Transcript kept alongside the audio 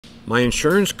My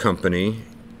insurance company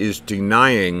is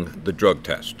denying the drug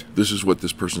test. This is what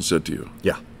this person said to you.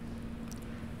 Yeah.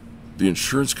 The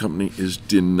insurance company is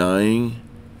denying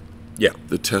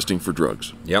the testing for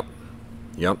drugs. Yep.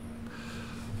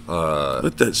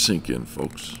 Let that sink in,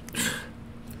 folks.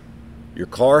 Your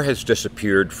car has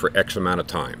disappeared for X amount of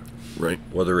time. Right.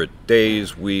 Whether it's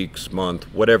days, weeks, month,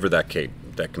 whatever that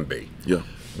can be. Yeah.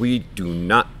 We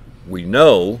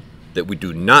know that we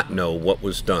do not know what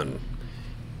was done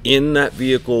in that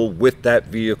vehicle, with that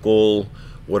vehicle,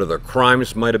 what other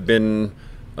crimes might have been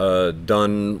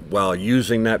done while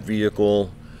using that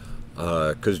vehicle.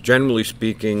 Because generally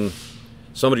speaking,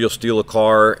 somebody will steal a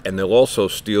car and they'll also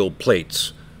steal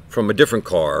plates from a different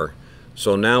car.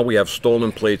 So now we have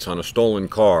stolen plates on a stolen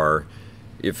car.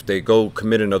 If they go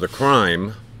commit another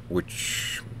crime,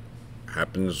 which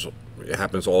happens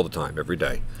all the time, every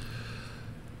day.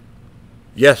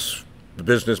 Yes, the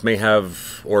business may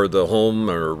have, or the home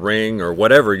or ring or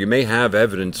whatever, you may have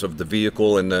evidence of the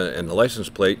vehicle and the license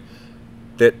plate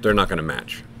that they're not going to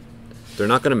match. They're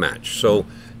not going to match. So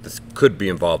this could be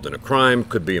involved in a crime,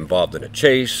 could be involved in a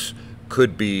chase,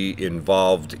 could be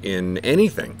involved in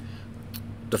anything.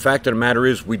 The fact of the matter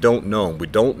is we don't know. We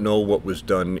don't know what was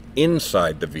done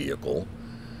inside the vehicle.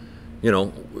 You know,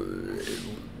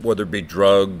 whether it be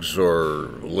drugs or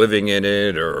living in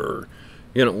it or,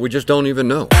 you know, we just don't even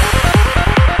know.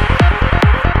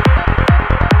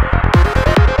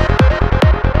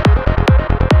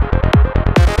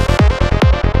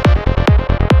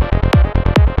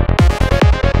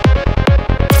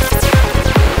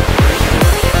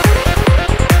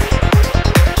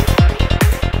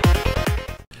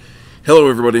 Hello,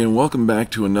 everybody, and welcome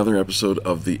back to another episode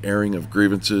of the Airing of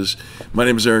Grievances. My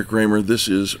name is Reamer. This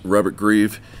is Robert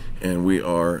Grieve, and we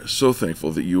are so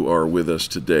thankful that you are with us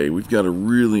today. We've got a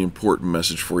really important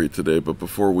message for you today, but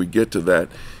before we get to that,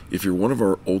 if you're one of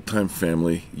our old-time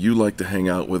family, you like to hang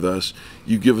out with us,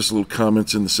 you give us little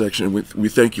comments in the section. We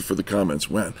thank you for the comments.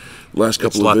 Man, last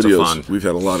couple of videos, we've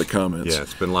had a lot of comments. Yeah,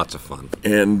 it's been lots of fun.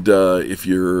 And if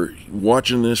you're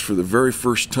watching this for the very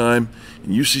first time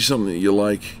and you see something that you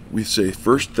like, we say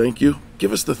first, thank you.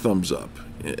 Give us the thumbs up.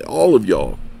 All of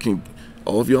y'all.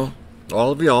 All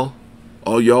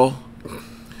y'all.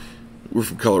 We're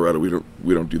from Colorado. We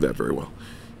don't do that very well.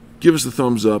 Give us the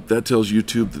thumbs up. That tells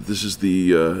YouTube that this is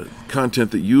the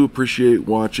content that you appreciate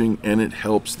watching, and it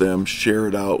helps them share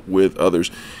it out with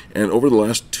others. And over the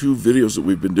last 2 videos that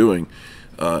we've been doing,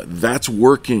 that's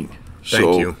working.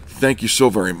 Thank you. Thank you so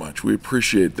very much. We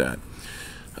appreciate that.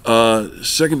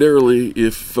 Secondarily,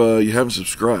 if you haven't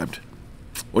subscribed,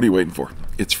 what are you waiting for?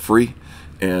 It's free,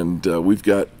 and we've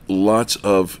got lots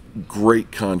of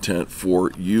great content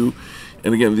for you.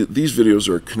 And again, these videos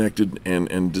are connected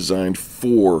and designed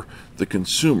for the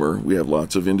consumer. We have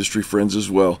lots of industry friends as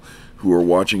well who are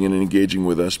watching and engaging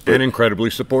with us. And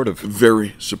incredibly supportive.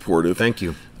 Very supportive. Thank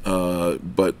you.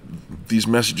 But these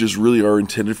messages really are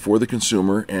intended for the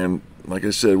consumer. And like I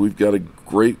said, we've got a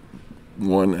great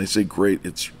one. I say great,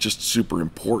 it's just super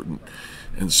important.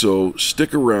 And so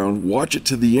stick around, watch it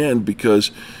to the end, because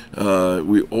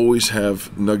we always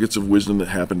have nuggets of wisdom that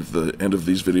happen at the end of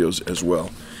these videos as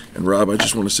well. And Rob, I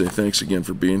just want to say thanks again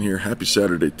for being here. Happy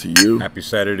Saturday to you. Happy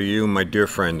Saturday to you, my dear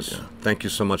friends. Yeah. Thank you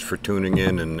so much for tuning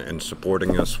in and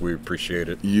supporting us. We appreciate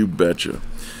it. You betcha.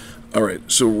 All right,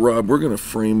 so Rob, we're going to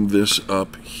frame this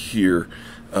up here.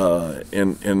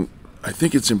 And I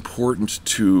think it's important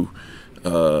to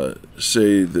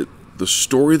say that the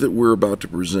story that we're about to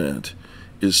present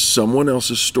is someone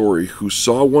else's story who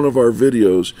saw one of our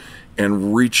videos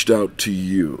and reached out to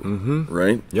you,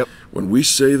 right? Yep. When we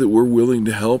say that we're willing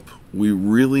to help, we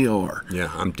really are.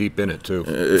 Yeah, I'm deep in it too.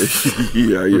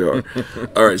 Yeah, you are.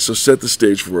 All right, so set the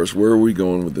stage for us. Where are we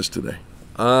going with this today?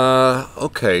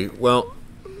 Okay, well,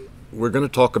 we're going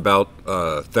to talk about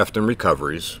theft and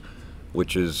recoveries,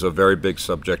 which is a very big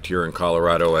subject here in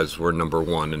Colorado, as we're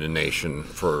 #1 in the nation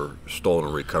for stolen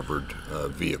and recovered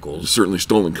vehicles. Certainly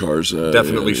stolen cars.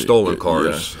 Definitely stolen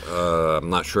cars. Yeah. I'm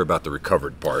not sure about the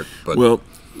recovered part. But well,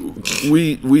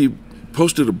 we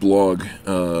posted a blog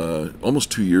almost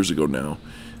 2 years ago now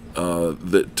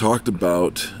that talked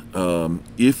about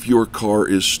if your car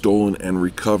is stolen and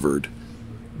recovered,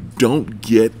 don't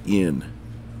get in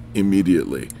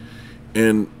immediately.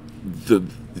 And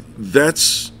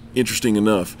that's interesting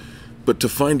enough, but to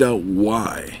find out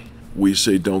why we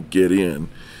say don't get in,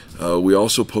 we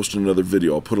also posted another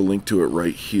video. I'll put a link to it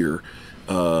right here,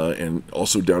 and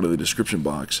also down in the description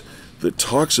box, that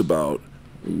talks about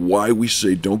why we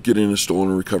say don't get in a stolen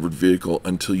and recovered vehicle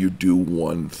until you do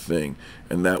one thing.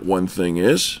 And that one thing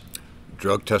is?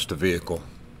 Drug test a vehicle.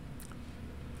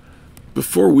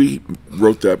 Before we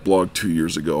wrote that blog 2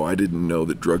 years ago, I didn't know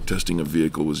that drug testing a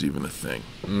vehicle was even a thing.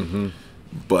 Mm-hmm.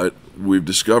 But we've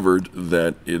discovered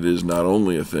that it is not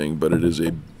only a thing, but it is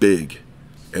a big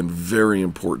and very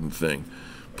important thing.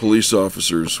 Police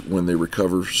officers, when they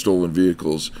recover stolen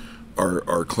vehicles,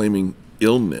 are claiming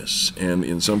illness, and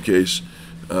in some case,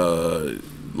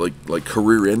 like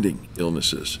career-ending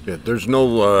illnesses. Yeah, there's no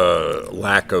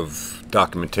lack of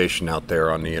documentation out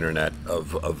there on the internet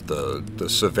of the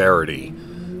severity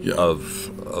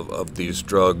of these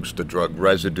drugs, the drug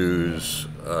residues,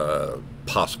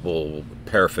 possible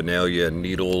paraphernalia,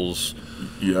 needles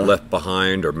left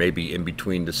behind or maybe in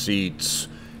between the seats,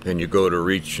 and you go to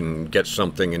reach and get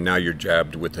something and now you're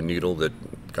jabbed with a needle that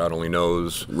God only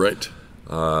knows. Right.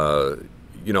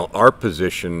 You know, our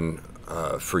position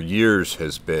for years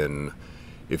has been,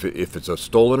 if it's a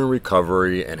stolen in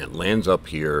recovery and it lands up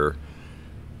here,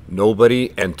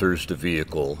 nobody enters the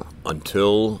vehicle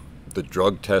until the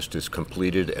drug test is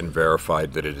completed and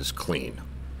verified that it is clean.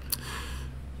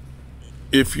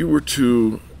 If you were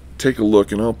to take a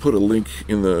look, and I'll put a link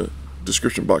in the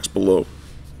description box below,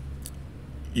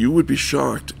 you would be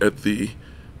shocked at the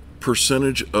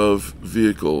percentage of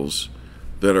vehicles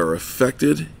that are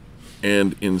affected,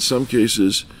 and in some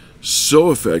cases so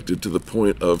affected to the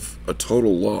point of a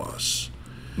total loss.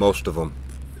 Most of them.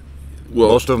 Well,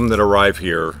 most of them that arrive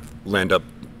here land up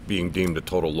being deemed a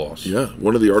total loss. Yeah,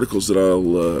 one of the articles that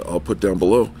I'll put down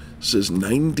below says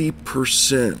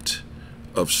 90%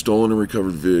 of stolen and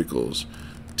recovered vehicles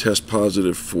test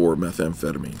positive for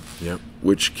methamphetamine,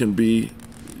 which can be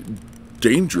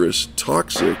dangerous,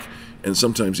 toxic, and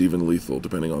sometimes even lethal,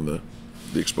 depending on the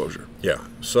exposure. Yeah.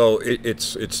 So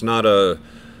it's not a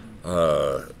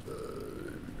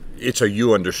it's a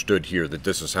you understood here that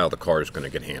this is how the car is going to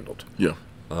get handled. Yeah.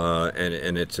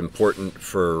 And it's important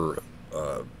for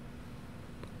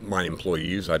my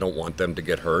employees. I don't want them to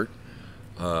get hurt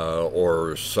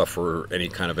or suffer any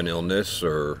kind of an illness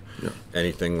or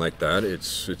anything like that.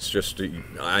 It's just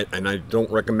I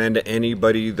don't recommend to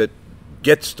anybody that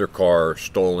gets their car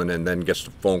stolen and then gets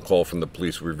a phone call from the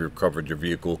police, we've recovered your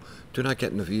vehicle. Do not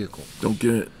get in the vehicle. Don't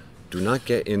get it. Do not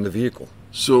get in the vehicle.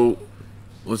 So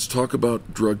let's talk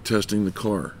about drug testing the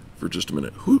car for just a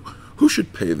minute. Who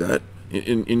should pay that?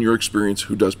 In your experience,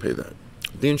 who does pay that?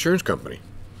 The insurance company.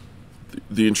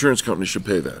 The insurance company should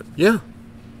pay that. Yeah.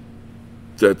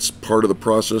 That's part of the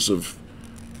process of,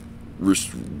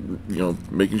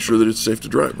 making sure that it's safe to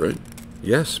drive, right?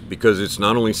 Yes, because it's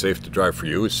not only safe to drive for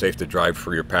you, it's safe to drive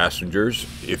for your passengers.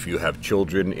 If you have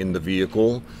children in the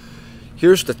vehicle,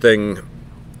 here's the thing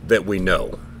that we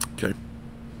know. Okay.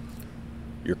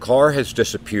 Your car has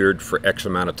disappeared for X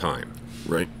amount of time.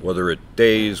 Right. Whether it's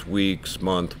days, weeks,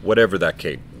 month, whatever that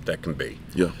can be.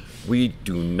 Yeah. We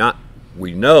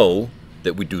know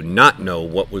that we do not know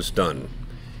what was done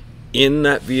in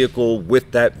that vehicle,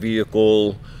 with that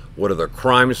vehicle, what other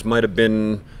crimes might have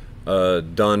been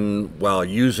done while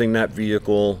using that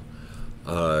vehicle.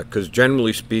 Because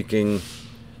generally speaking,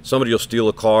 somebody will steal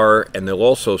a car and they'll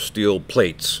also steal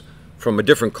plates from a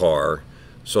different car.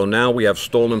 So now we have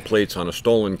stolen plates on a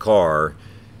stolen car.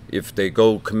 If they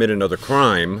go commit another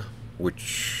crime,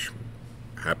 which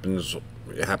happens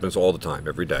all the time,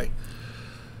 every day.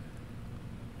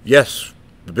 Yes,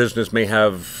 the business may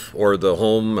have, or the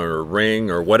home or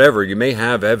ring or whatever, you may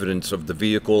have evidence of the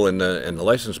vehicle and the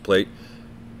license plate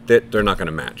that they're not going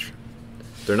to match.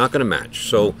 They're not going to match.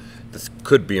 So this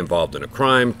could be involved in a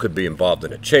crime, could be involved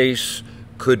in a chase,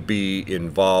 could be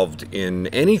involved in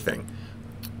anything.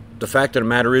 The fact of the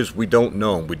matter is we don't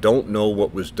know. We don't know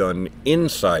what was done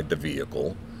inside the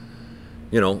vehicle,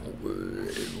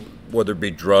 whether it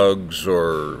be drugs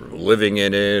or living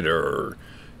in it or,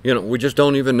 we just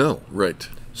don't even know. Right.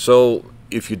 So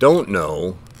if you don't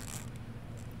know,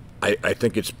 I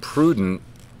think it's prudent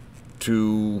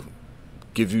to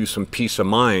give you some peace of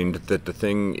mind that the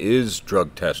thing is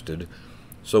drug tested,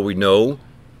 so we know,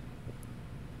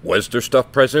 was there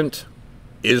stuff present?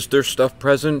 Is there stuff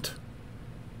present?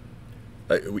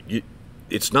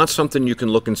 It's not something you can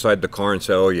look inside the car and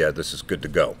say, oh yeah, this is good to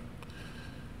go.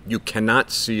 You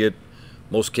cannot see it.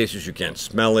 Most cases you can't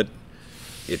smell it.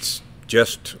 It's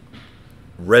just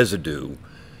residue.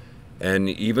 And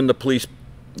even the police,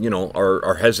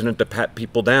 are hesitant to pat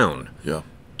people down. Yeah.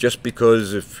 Just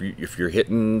because if you're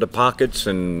hitting the pockets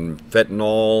and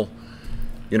fentanyl,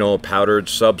 a powdered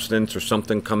substance or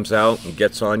something comes out and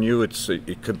gets on you,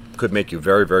 it could make you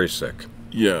very, very sick.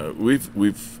 Yeah,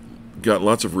 we've got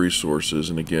lots of resources,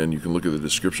 and again, you can look at the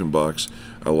description box.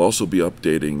 I'll also be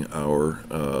updating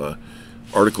our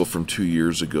article from 2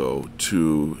 years ago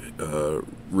to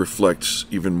reflect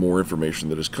even more information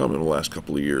that has come in the last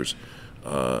couple of years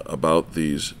about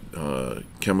these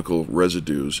chemical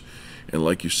residues. And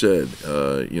like you said,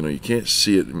 you can't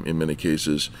see it in many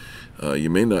cases. You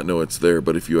may not know it's there,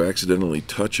 but if you accidentally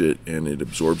touch it and it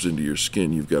absorbs into your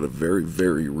skin, you've got a very,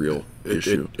 very real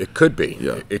issue. It could be.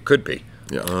 Yeah. It could be.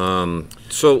 Yeah.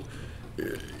 So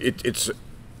it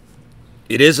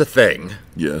is a thing.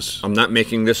 Yes. I'm not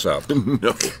making this up.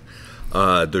 No.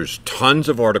 There's tons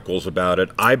of articles about it.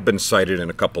 I've been cited in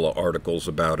a couple of articles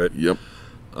about it. Yep.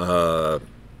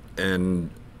 And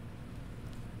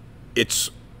it's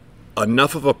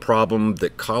enough of a problem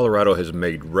that Colorado has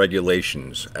made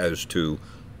regulations as to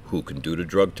who can do the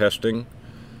drug testing,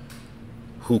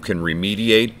 who can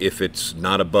remediate if it's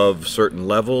not above certain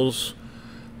levels,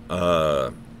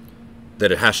 that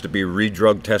it has to be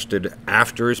re-drug tested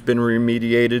after it's been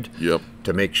remediated. Yep.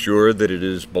 To make sure that it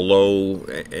is below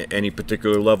any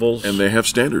particular levels. And they have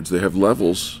standards. They have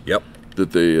levels. Yep.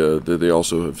 That they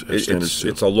also have standards to.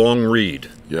 It's a long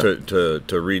read. Yeah. To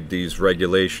read these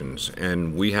regulations,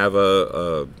 and we have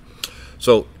so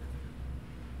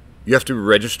you have to be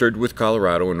registered with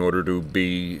Colorado in order to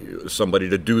be somebody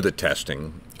to do the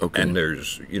testing. Okay. And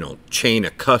there's chain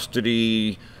of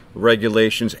custody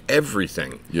regulations,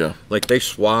 everything. Yeah. Like they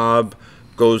swab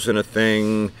goes in a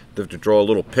thing. They have to draw a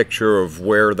little picture of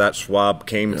where that swab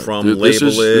came from, label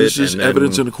it. This is and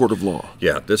evidence then, in a court of law.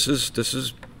 Yeah, this is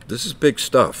big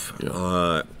stuff.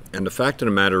 Yeah. And the fact of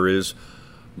the matter is,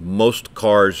 most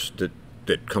cars that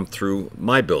come through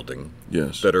my building,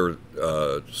 Yes. that are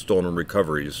stolen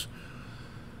recoveries,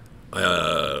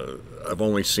 I've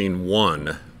only seen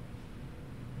one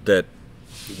that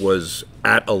was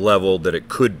at a level that it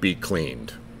could be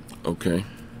cleaned. Okay.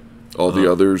 All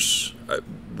the others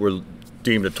Were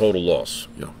deemed a total loss.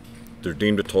 Yeah. They're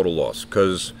deemed a total loss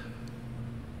because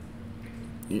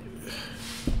I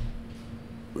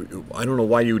don't know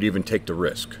why you would even take the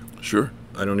risk. Sure.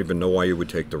 I don't even know why you would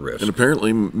take the risk. And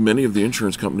apparently many of the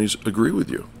insurance companies agree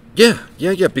with you. Yeah,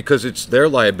 because it's their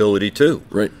liability too.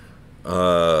 Right.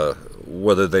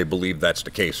 Whether they believe that's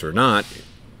the case or not.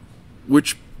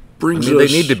 Which brings I mean, us...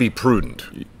 they need to be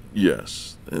prudent.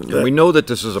 Yes. And we know that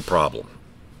this is a problem.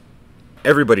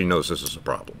 Everybody knows this is a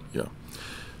problem. Yeah.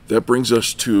 That brings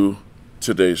us to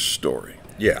today's story.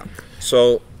 Yeah.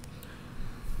 So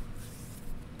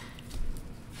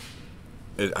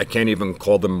I can't even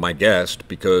call them my guest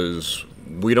because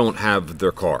we don't have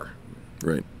their car.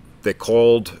 Right. They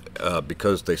called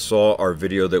because they saw our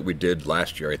video that we did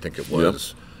last year, I think it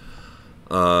was,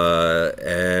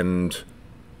 and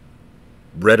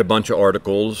read a bunch of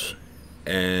articles,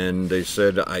 and they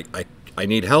said, I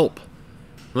need help.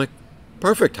 I'm like,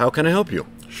 perfect, how can I help you?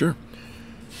 Sure.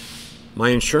 My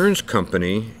insurance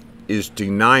company is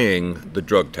denying the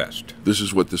drug test. This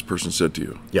is what this person said to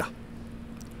you. Yeah.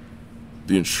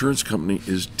 The insurance company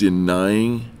is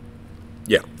denying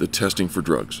Yeah. the testing for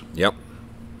drugs. Yep.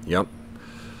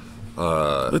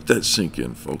 Let that sink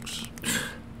in, folks.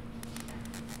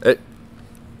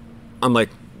 I'm like,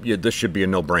 yeah, this should be a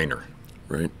no-brainer.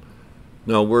 Right?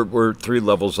 No, we're 3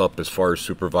 levels up as far as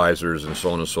supervisors and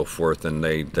so on and so forth, and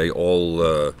they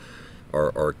all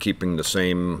are keeping the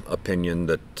same opinion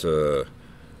that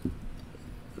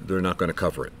they're not going to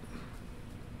cover it.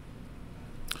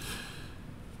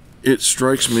 It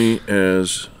strikes me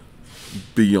as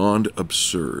beyond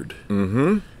absurd.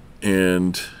 Mm-hmm.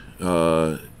 And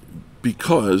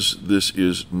because this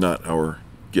is not our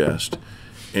guest,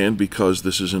 and because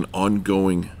this is an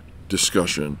ongoing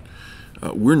discussion,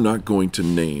 we're not going to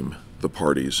name the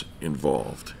parties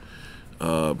involved.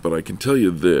 But I can tell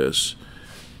you this.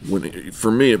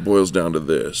 For me, it boils down to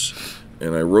this,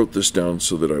 and I wrote this down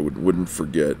so that I wouldn't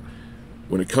forget.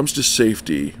 When it comes to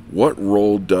safety, what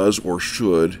role does or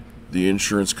should the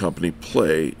insurance company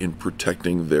play in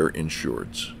protecting their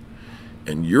insureds?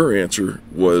 And your answer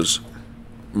was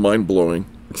mind-blowing,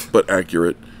 but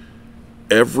accurate.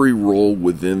 Every role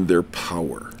within their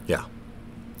power. Yeah.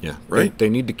 Right? They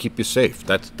need to keep you safe.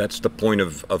 That's the point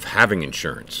of having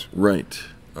insurance. Right.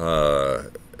 And,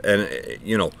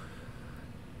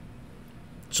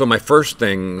 so my first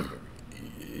thing,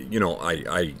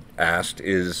 I asked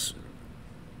is,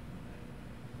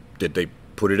 did they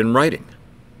put it in writing?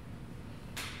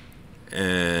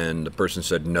 And the person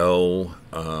said no.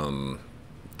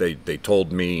 They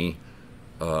told me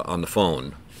on the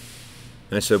phone.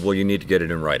 And I said, well, you need to get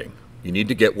it in writing. You need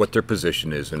to get what their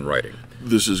position is in writing.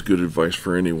 This is good advice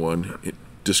for anyone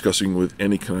discussing with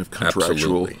any kind of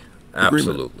contractual agreement.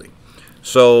 Absolutely.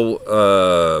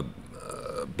 So,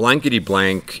 blankety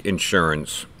blank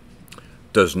insurance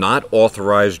does not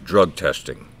authorize drug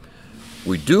testing.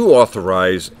 We do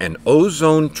authorize an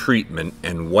ozone treatment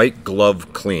and white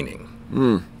glove cleaning.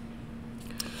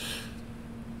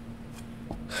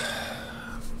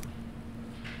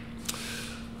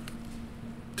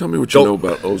 Tell me what you know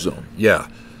about ozone. Yeah.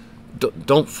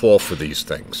 Don't fall for these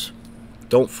things.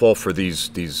 Don't fall for these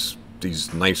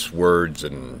nice words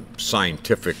and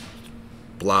scientific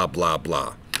blah, blah,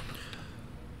 blah.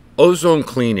 Ozone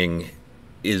cleaning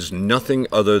is nothing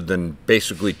other than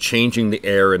basically changing the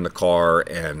air in the car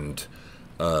and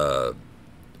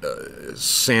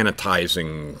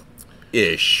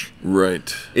sanitizing-ish.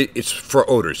 Right. It's for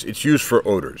odors. It's used for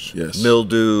odors. Yes.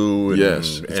 Mildew and,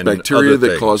 yes. It's and bacteria other that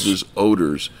things. causes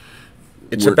odors.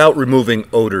 It's about removing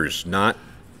odors, not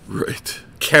right.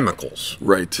 chemicals.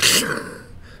 Right.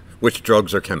 Which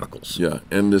drugs are chemicals? Yeah.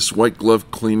 And this white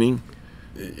glove cleaning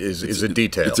is a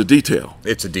detail. It's a detail.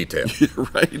 It's a detail.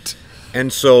 Right.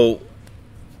 And so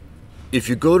if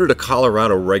you go to the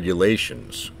Colorado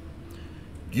regulations,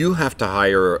 you have to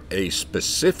hire a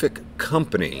specific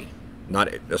company, not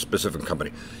a specific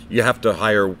company. You have to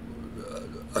hire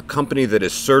a company that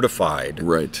is certified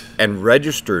right. and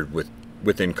registered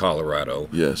within Colorado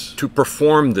yes. to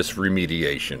perform this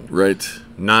remediation. Right.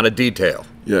 Not a detail.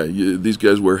 Yeah, these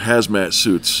guys wear hazmat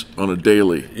suits on a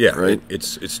daily. Yeah, right.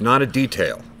 It's not a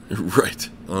detail. Right.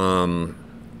 And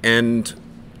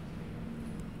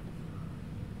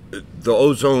the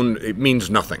ozone, it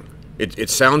means nothing. It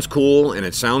sounds cool, and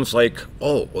it sounds like,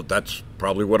 oh, well, that's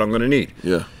probably what I'm going to need.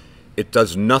 Yeah. It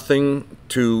does nothing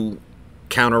to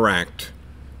counteract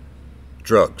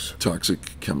drugs.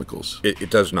 Toxic chemicals. It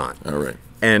does not. All right.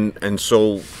 And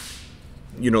so,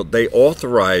 they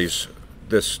authorize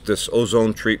this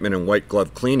ozone treatment and white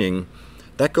glove cleaning.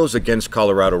 That goes against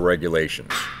Colorado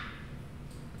regulations.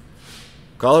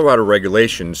 Colorado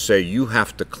regulations say you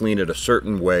have to clean it a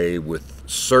certain way with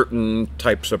certain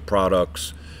types of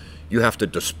products. You have to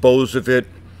dispose of it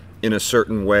in a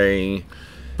certain way.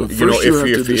 But first you have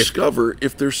to discover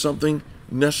if there's something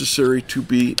necessary to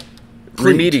be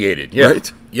remediated. Yeah.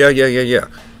 Right? Yeah.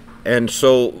 And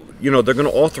so, they're going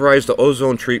to authorize the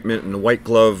ozone treatment and the white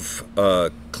glove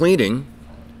cleaning.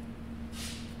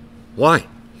 Why?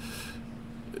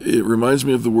 It reminds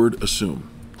me of the word assume.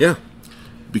 Yeah.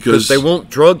 Because they won't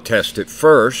drug test it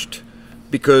first,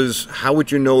 because how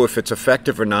would you know if it's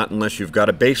effective or not unless you've got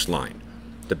a baseline?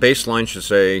 The baseline should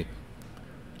say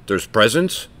there's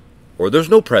presence or there's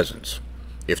no presence.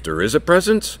 If there is a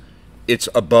presence, it's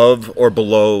above or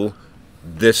below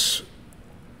this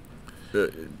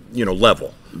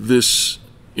level. This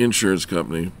insurance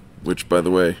company, which, by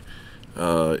the way,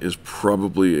 is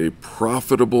probably a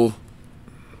profitable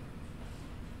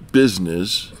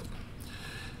business,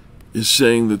 is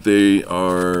saying that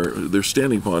they're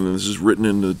standing upon, and this is written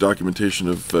in the documentation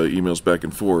of emails back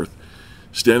and forth,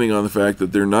 standing on the fact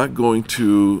that they're not going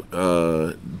to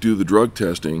do the drug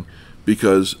testing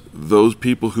because those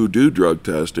people who do drug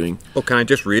testing... Oh, can I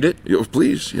just read it? Yeah,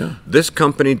 please, yeah. This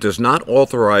company does not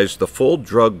authorize the full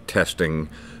drug testing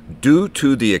due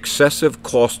to the excessive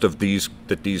cost of these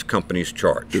companies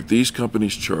charge. That these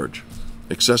companies charge.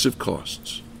 Excessive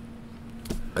costs.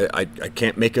 I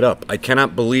can't make it up. I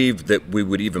cannot believe that we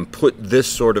would even put this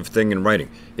sort of thing in writing.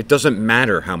 It doesn't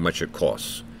matter how much it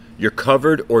costs. You're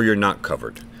covered or you're not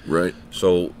covered. Right.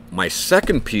 So my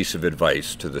second piece of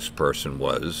advice to this person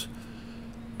was,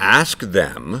 ask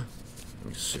them, let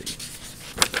me see,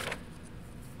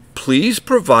 please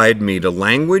provide me the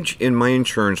language in my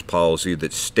insurance policy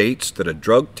that states that a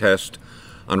drug test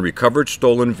on recovered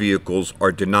stolen vehicles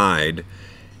are denied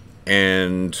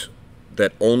and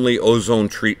that only ozone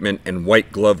treatment and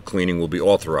white glove cleaning will be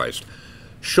authorized.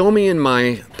 Show me in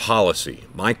my policy,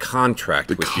 my contract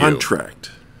with you. The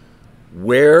contract.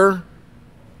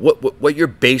 What your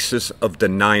basis of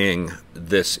denying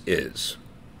this is.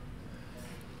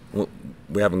 Well,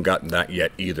 we haven't gotten that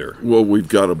yet either. Well, we've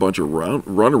got a bunch of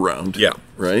runaround. Yeah.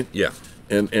 Right? Yeah.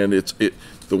 And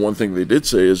the one thing they did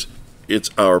say is it's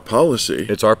our policy.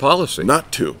 It's our policy.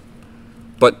 Not to.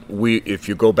 But if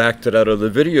you go back to that other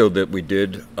video that we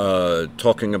did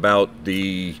talking about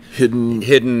the hidden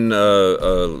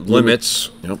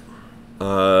limits, yep.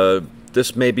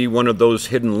 This may be one of those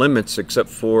hidden limits, except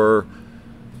for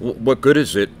what good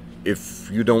is it if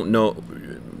you don't know?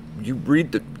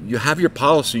 You have your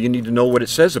policy, you need to know what it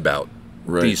says about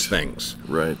these things.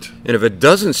 Right. And if it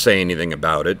doesn't say anything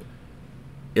about it,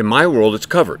 in my world, it's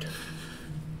covered.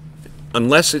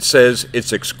 Unless it says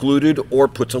it's excluded or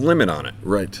puts a limit on it.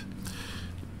 Right.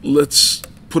 Let's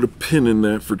put a pin in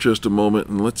that for just a moment,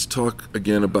 and let's talk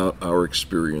again about our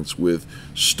experience with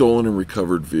stolen and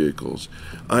recovered vehicles.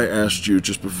 I asked you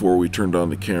just before we turned on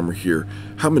the camera here,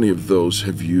 how many of those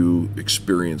have you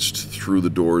experienced through the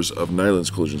doors of Nylund's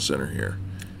Collision Center here?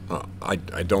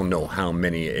 I don't know how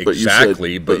many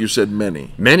exactly, but you said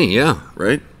many. Many, yeah.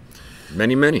 Right?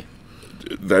 Many.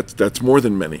 That's more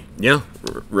than many. Yeah.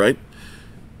 Right?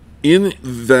 In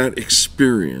that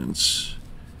experience,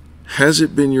 has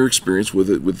it been your experience,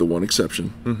 with the one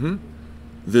exception,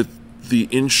 that the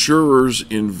insurers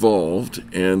involved,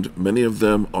 and many of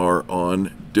them are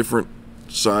on different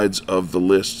sides of the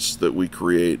lists that we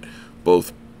create,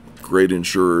 both great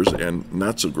insurers and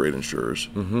not so great insurers,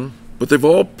 but they've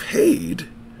all paid,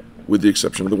 with the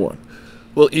exception of the one?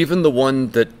 Well, even the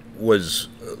one that was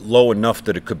low enough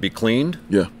that it could be cleaned.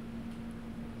 Yeah.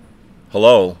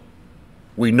 Hello,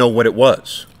 we know what it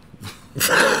was.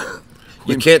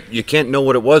 You can't know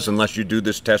what it was unless you do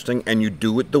this testing, and you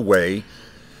do it the way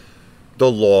the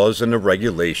laws and the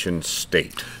regulations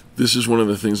state. This is one of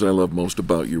the things I love most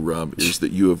about you, Rob, is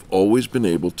that you have always been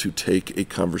able to take a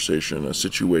conversation, a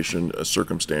situation, a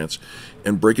circumstance,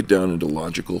 and break it down into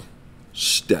logical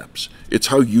steps. It's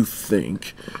how you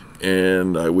think,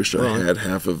 and I wish I had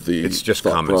half of the It's just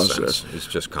thought common process. sense. It's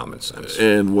just common sense.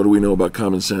 And what do we know about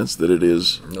common sense? That it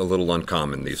is A little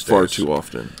uncommon these days. far too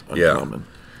often uncommon.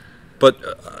 But,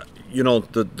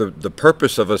 the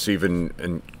purpose of us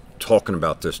even talking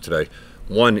about this today,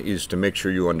 one is to make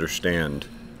sure you understand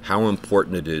how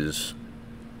important it is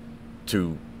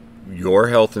to your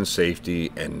health and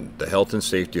safety and the health and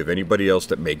safety of anybody else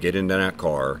that may get into that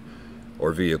car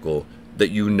or vehicle that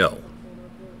you know.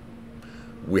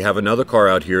 We have another car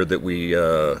out here that we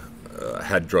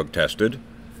had drug tested,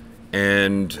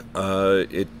 and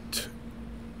it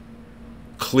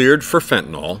cleared for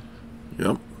fentanyl.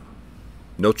 Yep.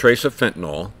 No trace of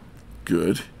fentanyl,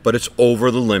 Good. but it's over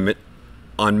the limit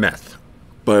on meth.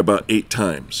 By about 8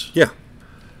 times. Yeah.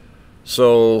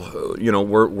 So,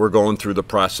 we're going through the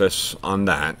process on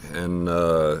that, and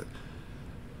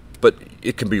but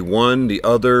it can be one, the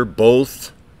other,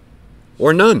 both,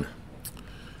 or none.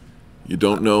 You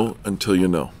don't know until you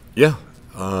know. Yeah,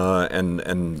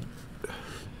 and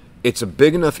it's a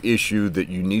big enough issue that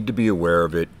you need to be aware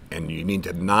of it, and you need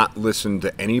to not listen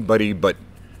to anybody but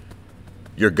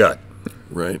your gut.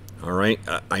 Right. All right.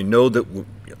 I know that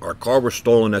our car was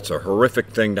stolen. That's a horrific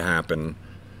thing to happen.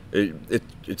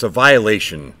 It's a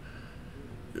violation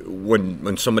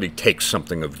when somebody takes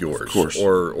something of yours, Of course.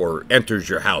 or enters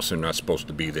your house and not supposed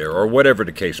to be there, or whatever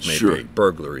the case may Sure. be,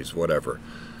 burglaries, whatever.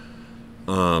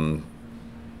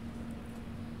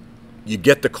 You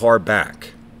get the car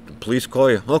back. The police call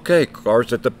you. Okay,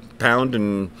 car's at the pound,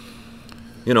 and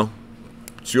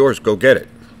it's yours. Go get it.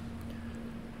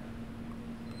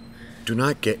 Do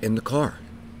not get in the car.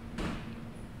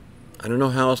 I don't know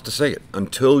how else to say it.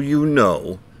 Until you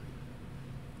know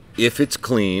if it's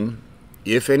clean,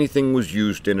 if anything was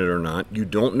used in it or not. You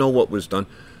don't know what was done.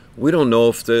 We don't know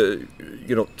if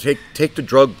take the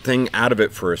drug thing out of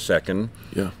it for a second.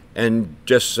 Yeah. And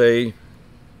just say,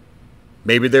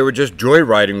 maybe they were just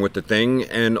joyriding with the thing,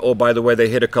 and oh, by the way, they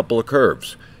hit a couple of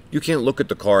curves. You can't look at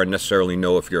the car and necessarily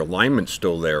know if your alignment's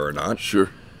still there or not. Sure.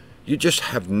 You just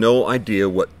have no idea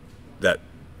what that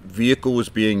vehicle was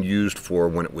being used for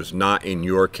when it was not in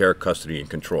your care, custody, and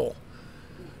control.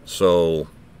 So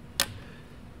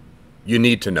you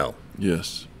need to know.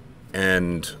 Yes.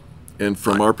 And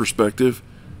from our perspective,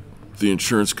 the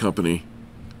insurance company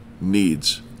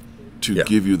needs to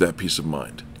give you that peace of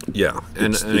mind. yeah,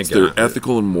 and It's again, their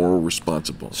ethical and moral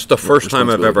responsible. it's the first time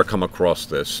I've responsibility. ever come across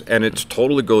this, and it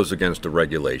totally goes against the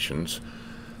regulations.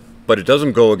 But it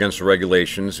doesn't go against the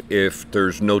regulations if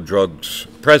there's no drugs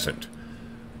present.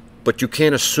 But you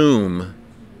can't assume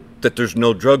that there's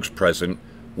no drugs present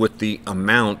with the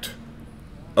amount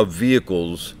of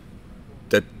vehicles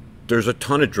that there's a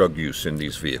ton of drug use in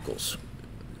these vehicles.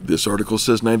 This article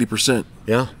says 90%.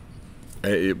 Yeah.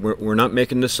 We're not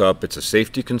making this up. It's a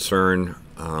safety concern.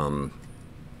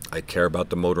 I care about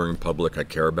the motoring public. I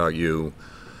care about you.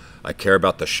 I care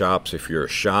about the shops. If you're a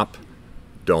shop,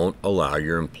 don't allow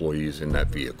your employees in that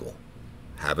vehicle.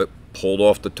 Have it pulled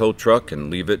off the tow truck and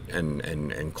leave it,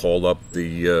 and call up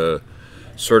the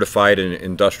certified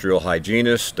industrial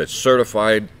hygienist that's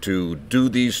certified to do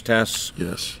these tests.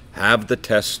 Yes. Have the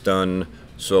tests done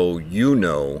so you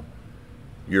know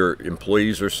your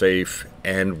employees are safe,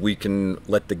 and we can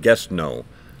let the guests know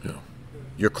Yeah.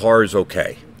 your car is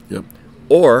okay. Yep.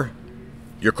 Or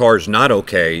your car is not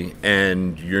okay,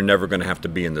 and you're never going to have to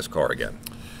be in this car again.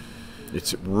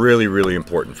 It's really, really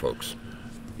important, folks.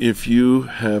 If you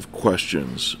have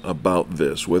questions about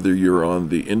this, whether you're on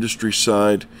the industry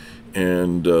side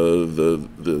and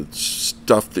the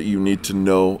stuff that you need to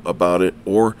know about it,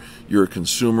 or you're a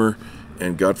consumer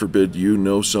and God forbid you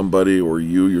know somebody or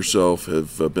you yourself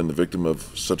have been the victim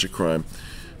of such a crime,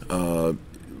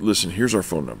 listen, here's our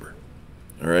phone number,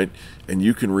 all right? And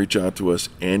you can reach out to us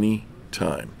any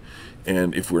time.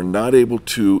 And if we're not able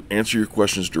to answer your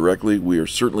questions directly, we are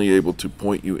certainly able to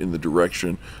point you in the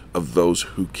direction of those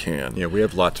who can. Yeah, we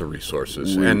have lots of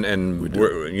resources, and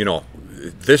we're, you know,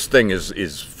 this thing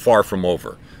is far from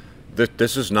over.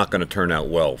 This is not going to turn out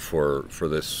well for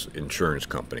this insurance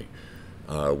company.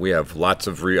 We have lots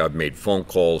of I've made phone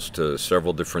calls to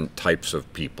several different types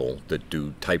of people that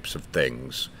do types of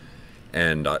things,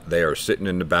 and they are sitting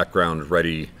in the background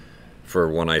ready for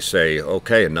when I say,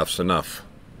 okay, enough's enough.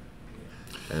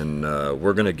 And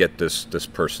we're going to get this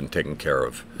person taken care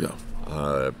of.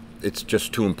 Yeah. It's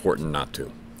just too important not to.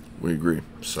 We agree.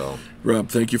 So, Rob,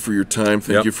 thank you for your time.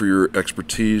 Thank you for your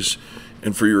expertise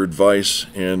and for your advice.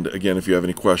 And again, if you have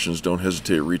any questions, don't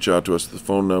hesitate to reach out to us at the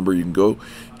phone number. You can go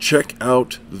check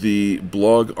out the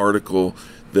blog article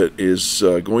that is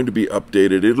going to be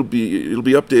updated. It'll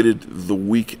be updated the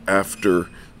week after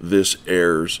this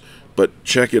airs, but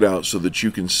check it out so that you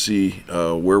can see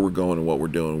where we're going and what we're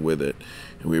doing with it.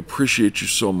 And we appreciate you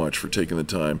so much for taking the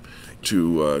time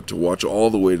to watch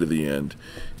all the way to the end.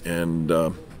 And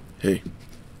hey,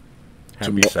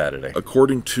 happy Saturday.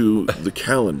 According to the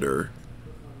calendar,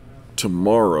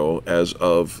 tomorrow, as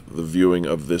of the viewing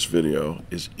of this video,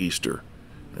 is Easter.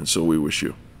 And so we wish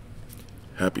you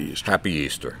happy Easter. Happy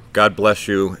Easter. God bless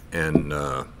you, and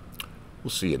we'll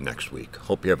see you next week.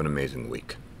 Hope you have an amazing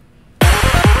week.